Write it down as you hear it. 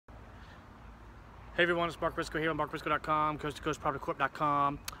Hey everyone, it's Mark Briscoe here on markbriscoe.com,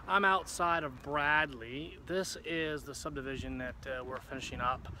 coasttocoastpropertycorp.com. I'm outside of Bradley. This is the subdivision that we're finishing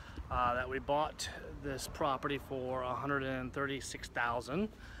up. That we bought this property for $136,000.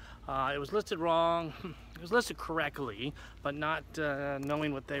 It was listed wrong. It was listed correctly, but not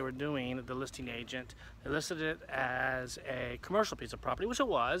knowing what they were doing, the listing agent, they listed it as a commercial piece of property, which it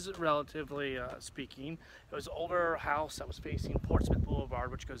was, relatively speaking. It was an older house that was facing Portsmouth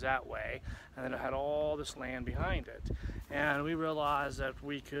Boulevard, which goes that way, and then it had all this land behind it. And we realized that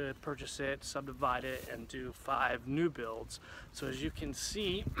we could purchase it, subdivide it, and do 5 new builds. So as you can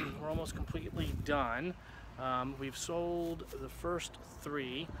see, we're almost completely done. We've sold the first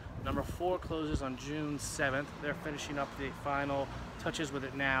 3. Number 4 closes on June 7th. They're finishing up the final touches with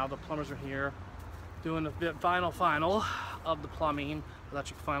it now. The plumbers are here doing the final of the plumbing.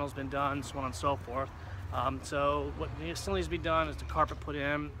 Electric final's been done, so on and so forth. So what still needs to be done is the carpet put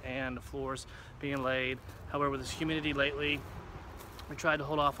in and the floors being laid. However, with this humidity lately, we tried to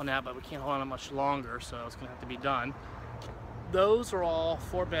hold off on that, but we can't hold on it much longer, so it's going to have to be done. Those are all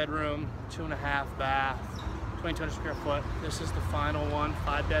 4-bedroom, 2.5 bath, 2,200 square foot. This is the final one,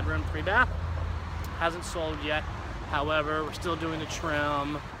 5-bedroom, 3-bath. Hasn't sold yet. However, we're still doing the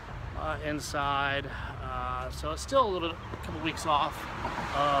trim inside. So it's still a couple weeks off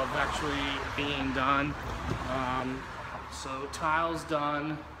of actually being done. So tiles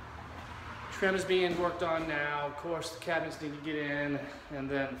done. Trim is being worked on now. Of course, the cabinets need to get in, and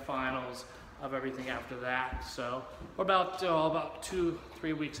then finals of everything after that. So we're about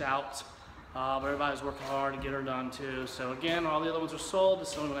 2-3 weeks out. But everybody's working hard to get her done too. So again, all the other ones are sold. This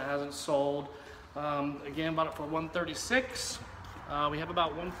is the only one that hasn't sold. Again, bought it for $136. We have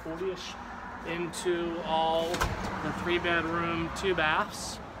about 140-ish into all the 3-bedroom, 2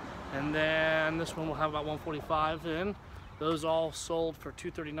 baths, and then this one will have about 145 in. Those all sold for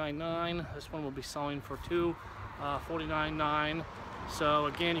 $239,900. This one will be selling for $249,900. So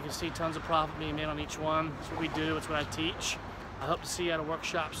again, you can see tons of profit being made on each one. That's what we do. It's what I teach. I hope to see you at a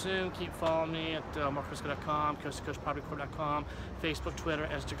workshop soon. Keep following me at markbriscoe.com, coasttocoastpropertycorp.com, Facebook, Twitter,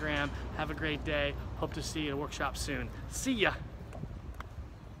 Instagram. Have a great day. Hope to see you at a workshop soon. See ya.